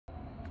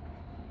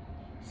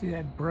See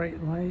that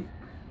bright light?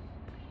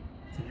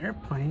 It's an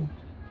airplane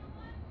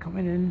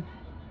coming in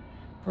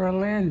for a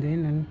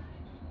landing, and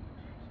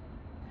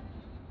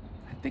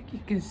I think you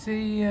can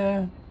see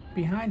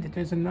behind it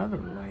there's another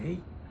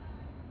light,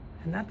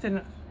 and that's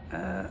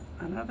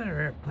another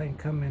airplane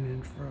coming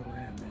in for a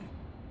landing.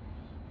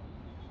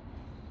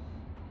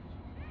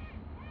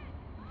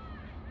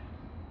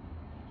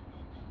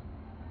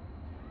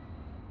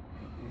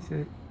 You see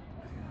it?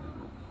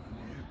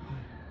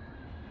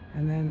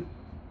 And then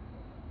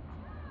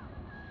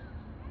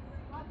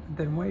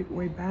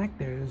way back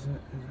there is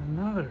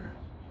another.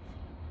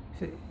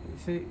 See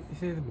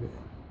the.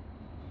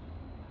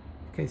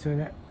 Okay, so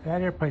that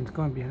airplane's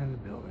going behind the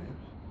building.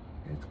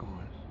 It's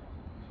gone.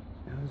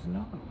 Now there's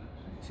another one.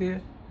 See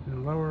it? In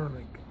the lower,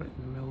 like right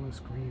in the middle of the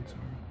screen,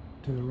 sort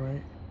of to the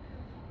right.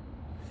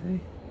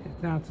 See?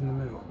 Now it's in the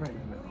middle, right in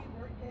the middle.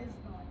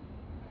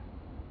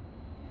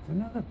 There's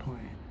another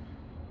plane.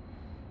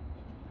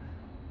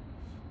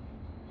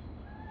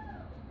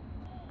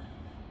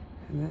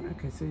 And then,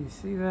 okay, so you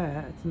see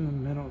that? It's in the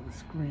middle of the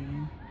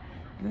screen.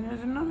 And then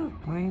there's another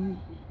plane.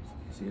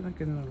 You see,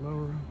 like in the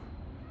lower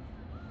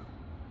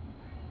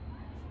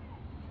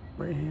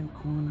right-hand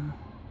corner.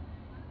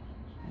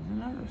 There's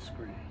another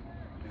screen.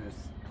 There's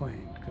a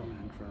plane coming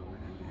in for a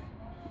landing.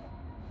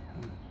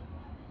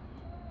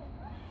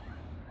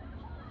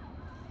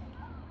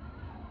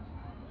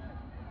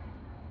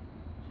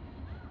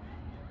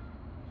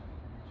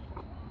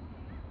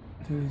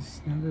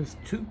 Now there's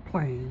two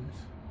planes.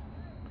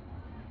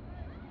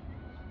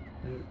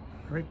 They're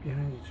right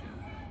behind each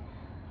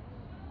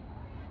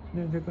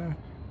other. They're going.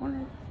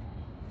 Wonder,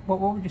 what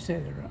would you say?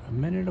 They're a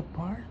minute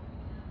apart.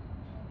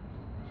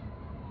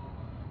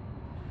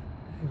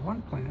 There's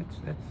one plane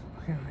that's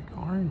kind of like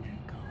orange in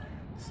color.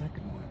 The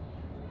second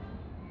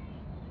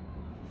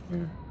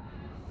one.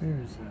 Where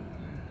is that?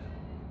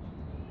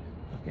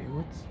 Okay,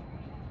 what's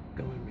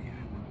going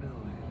behind the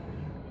building?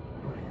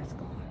 Oh, yeah, it's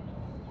gone.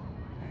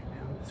 Right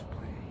now, this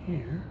plane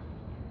here.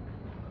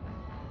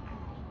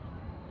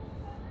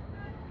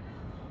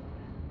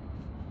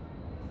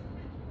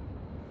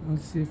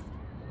 Let's see if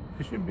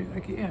there should be,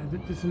 like, yeah,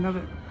 there's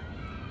another,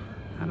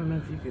 I don't know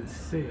if you can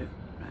see it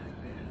back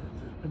there,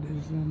 but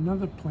there's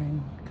another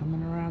plane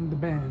coming around the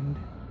bend.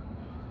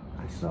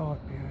 I saw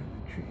it behind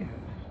the tree.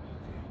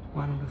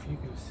 Well, I don't know if you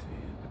can see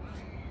it, but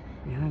it's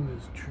behind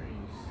those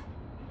trees.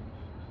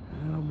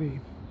 And it'll be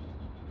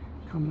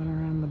coming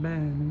around the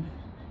bend.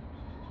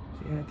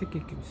 See, I think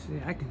you can see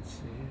it. I can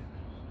see it.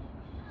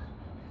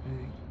 I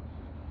think.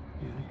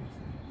 Yeah, I can see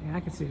it. Yeah, I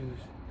can see it.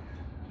 It's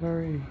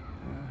very,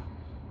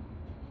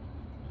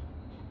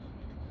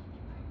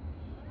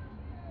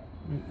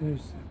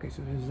 okay,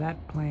 so there's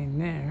that plane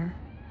there,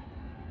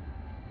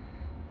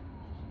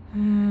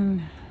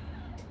 and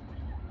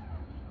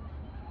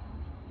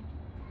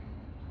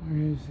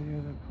where is the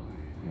other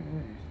plane? There it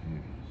is.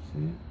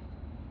 See it?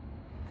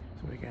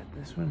 So we got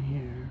this one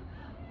here,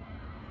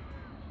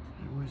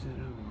 and where's that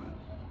other one?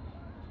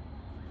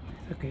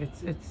 Okay,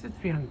 it's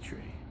behind the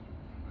tree.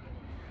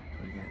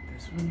 So we got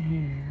this one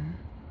here,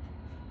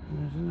 and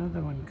there's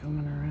another one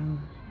coming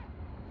around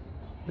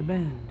the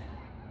bend.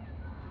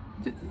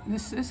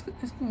 This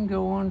can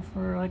go on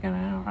for like an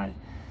hour.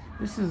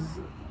 This is,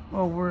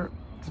 well,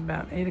 it's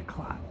about 8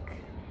 o'clock.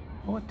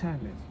 Well, what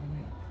time is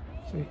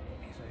it?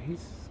 So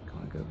he's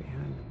gonna go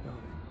behind the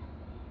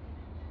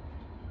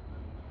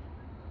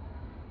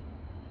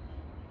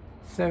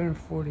building.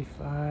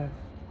 7:45.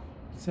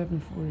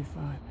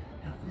 7:45.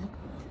 Now look.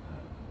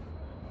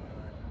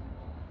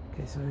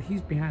 Okay, so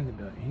he's behind the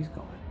building. He's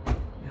going.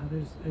 Now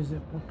there's a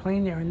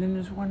plane there, and then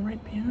there's one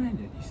right behind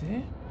it. You see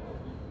it?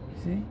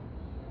 You see?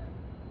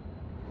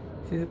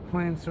 See the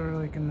plane sort of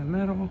like in the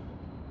middle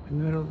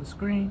of the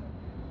screen.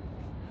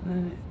 And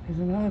then there's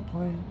another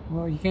plane.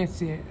 Well, you can't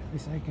see it. At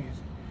least I can't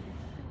see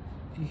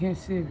it. You can't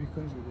see it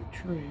because of the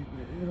tree,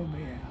 but it'll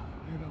be out.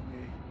 It'll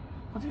be.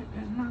 Oh,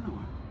 there's another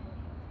one.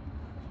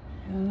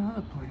 There's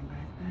another plane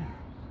back there.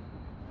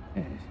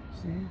 There,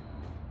 see it?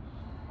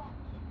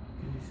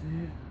 Can you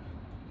see it?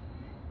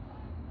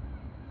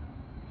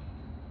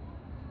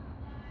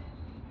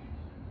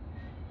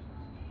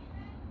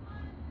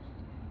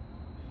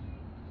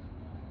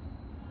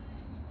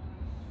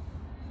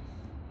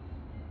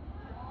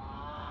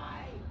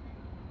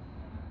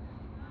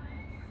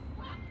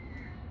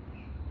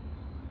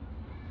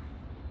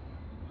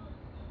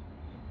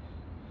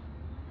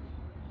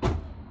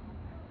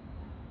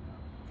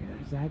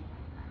 There's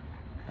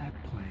that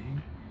plane.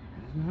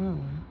 There's another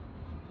one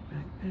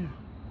back there.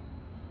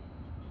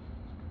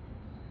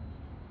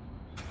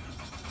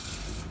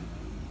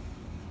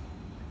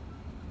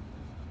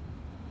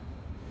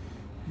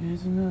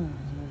 There's another.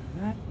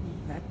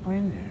 That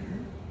plane there.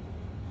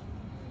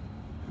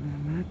 And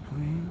then that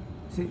plane.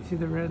 See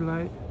the red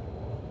light?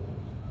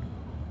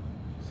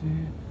 See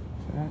it?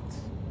 So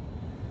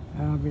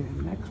that'll be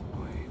the next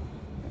plane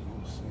that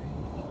we'll see.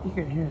 You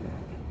can hear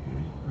that,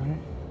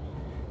 right?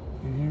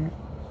 You can hear it?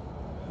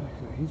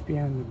 Okay, he's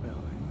behind the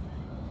building.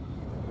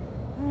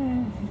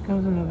 And here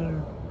comes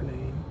another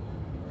plane.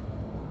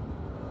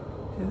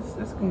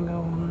 This can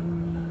go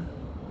on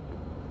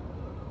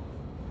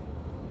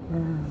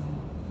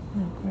for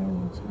quite a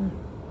long time.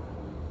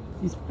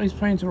 These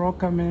planes are all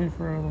coming in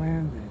for a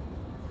landing.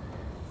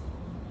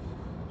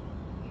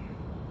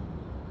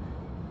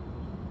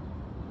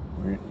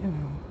 We're,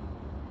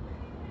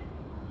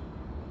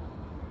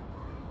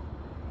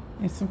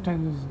 and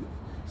sometimes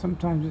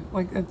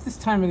like at this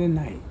time of the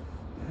night,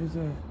 there's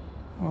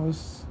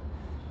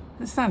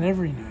it's not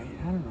every night.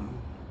 I don't know.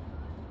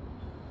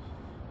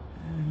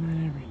 Not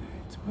every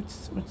night. So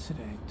what's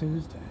today?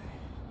 Tuesday,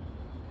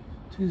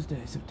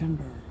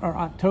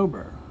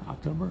 October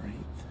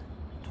 8th,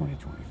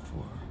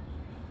 2024.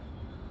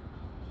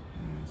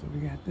 So we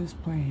got this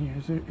plane here.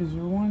 Is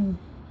there one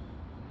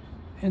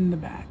in the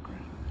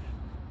background?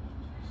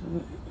 So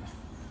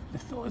the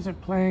Phillies are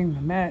playing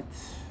the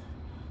Mets.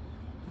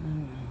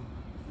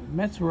 The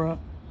Mets were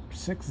up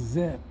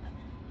 6-0.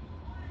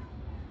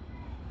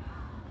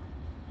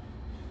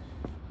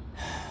 I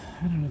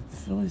don't know. Did the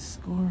Phillies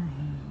score? I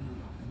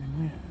don't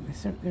know.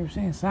 They were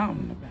saying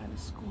something about a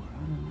score. I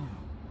don't know.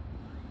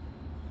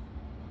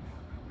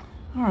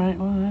 All right.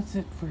 Well, that's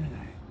it for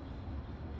tonight.